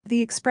The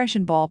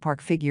expression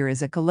ballpark figure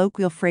is a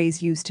colloquial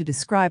phrase used to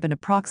describe an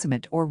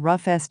approximate or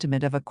rough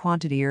estimate of a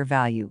quantity or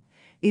value.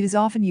 It is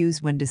often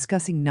used when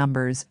discussing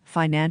numbers,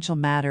 financial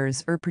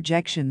matters, or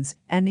projections,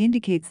 and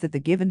indicates that the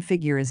given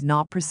figure is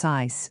not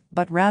precise,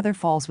 but rather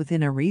falls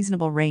within a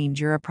reasonable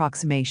range or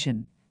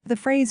approximation. The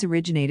phrase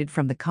originated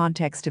from the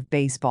context of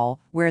baseball,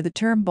 where the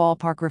term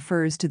ballpark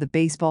refers to the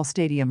baseball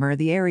stadium or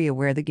the area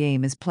where the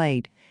game is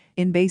played.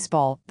 In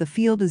baseball, the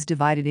field is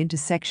divided into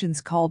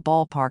sections called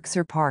ballparks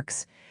or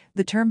parks.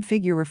 The term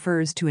figure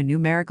refers to a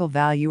numerical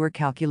value or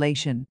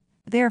calculation.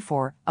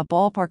 Therefore, a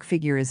ballpark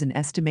figure is an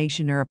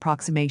estimation or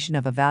approximation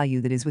of a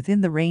value that is within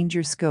the range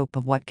or scope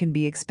of what can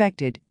be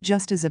expected,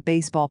 just as a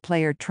baseball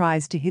player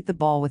tries to hit the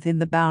ball within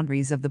the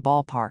boundaries of the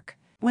ballpark.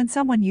 When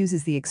someone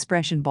uses the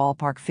expression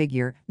ballpark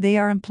figure, they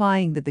are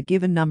implying that the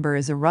given number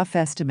is a rough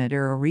estimate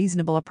or a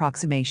reasonable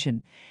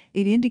approximation.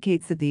 It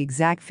indicates that the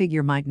exact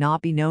figure might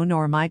not be known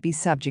or might be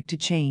subject to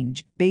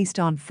change, based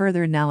on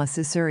further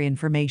analysis or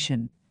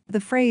information. The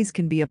phrase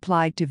can be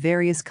applied to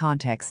various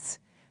contexts.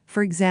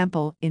 For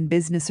example, in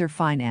business or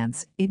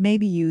finance, it may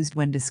be used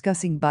when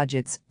discussing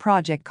budgets,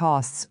 project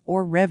costs,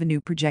 or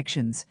revenue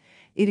projections.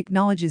 It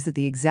acknowledges that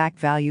the exact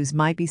values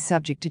might be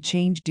subject to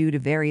change due to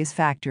various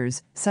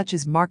factors, such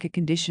as market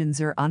conditions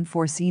or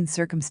unforeseen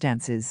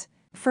circumstances.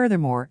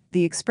 Furthermore,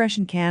 the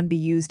expression can be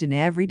used in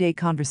everyday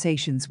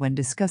conversations when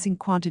discussing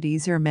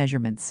quantities or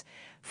measurements.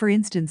 For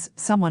instance,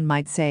 someone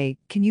might say,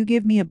 "Can you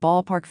give me a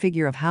ballpark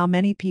figure of how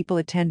many people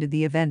attended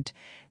the event?"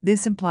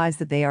 This implies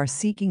that they are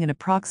seeking an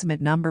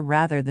approximate number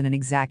rather than an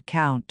exact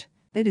count.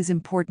 It is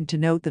important to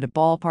note that a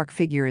ballpark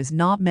figure is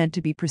not meant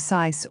to be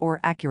precise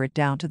or accurate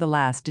down to the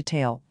last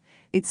detail.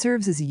 It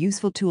serves as a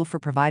useful tool for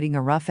providing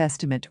a rough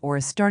estimate or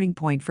a starting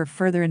point for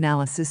further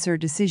analysis or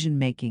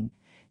decision-making.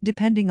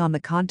 Depending on the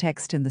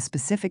context and the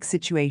specific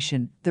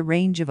situation, the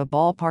range of a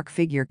ballpark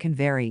figure can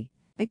vary.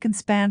 It can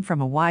span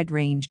from a wide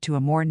range to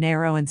a more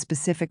narrow and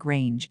specific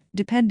range,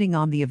 depending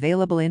on the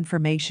available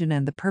information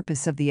and the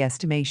purpose of the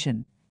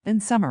estimation. In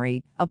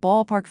summary, a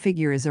ballpark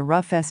figure is a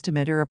rough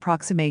estimate or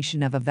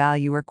approximation of a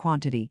value or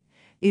quantity.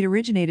 It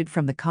originated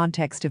from the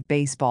context of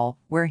baseball,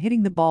 where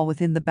hitting the ball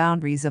within the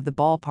boundaries of the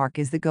ballpark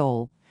is the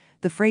goal.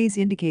 The phrase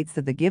indicates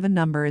that the given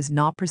number is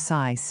not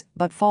precise,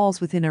 but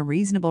falls within a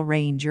reasonable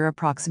range or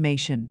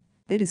approximation.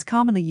 It is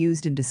commonly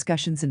used in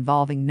discussions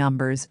involving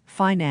numbers,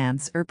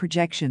 finance, or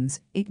projections,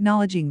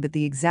 acknowledging that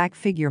the exact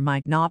figure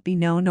might not be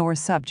known or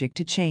subject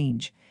to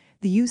change.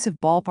 The use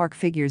of ballpark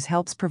figures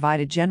helps provide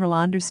a general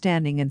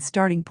understanding and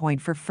starting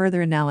point for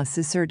further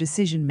analysis or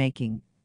decision-making.